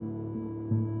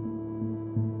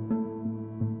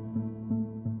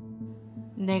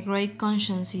The great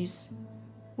consciences.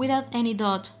 Without any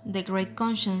doubt, the great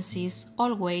consciences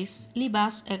always leave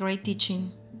us a great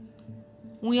teaching.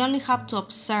 We only have to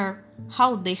observe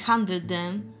how they handle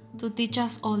them to teach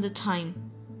us all the time,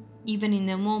 even in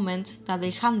the moment that they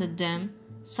handled them,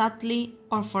 sadly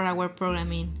or for our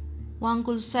programming. One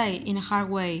could say in a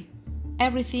hard way,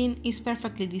 everything is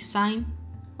perfectly designed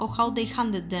of how they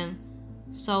handled them,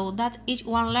 so that each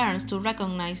one learns to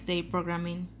recognize their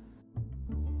programming.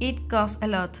 It costs a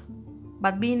lot,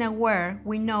 but being aware,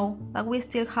 we know that we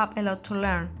still have a lot to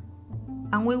learn,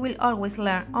 and we will always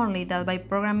learn only that by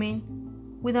programming,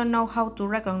 we don't know how to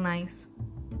recognize,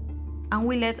 and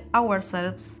we let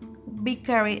ourselves be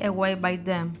carried away by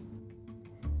them.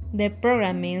 The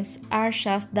programmings are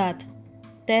just that,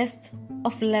 tests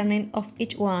of learning of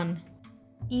each one,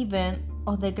 even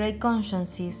of the great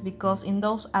consciences, because in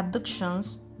those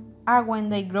abductions are when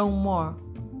they grow more.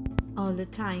 All the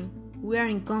time, we are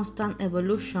in constant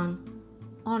evolution,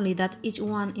 only that each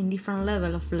one in different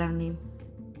level of learning.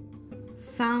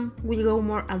 Some will go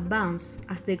more advanced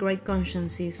as the great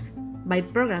consciences. By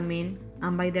programming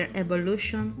and by their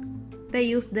evolution, they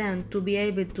use them to be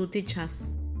able to teach us.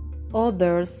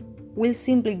 Others will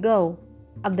simply go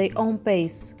at their own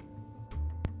pace.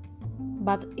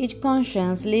 But each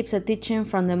conscience leaves a teaching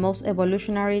from the most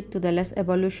evolutionary to the less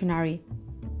evolutionary.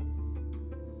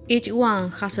 Each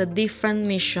one has a different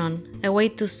mission, a way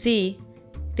to see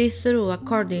this through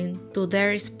according to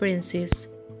their experiences.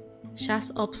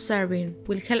 Just observing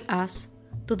will help us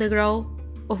to the growth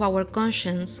of our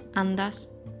conscience and thus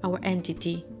our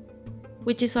entity,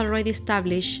 which is already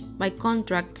established by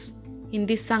contracts in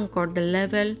this anchor the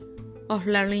level of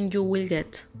learning you will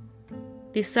get.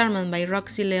 Discernment by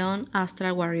Roxi,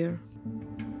 Astral Warrior.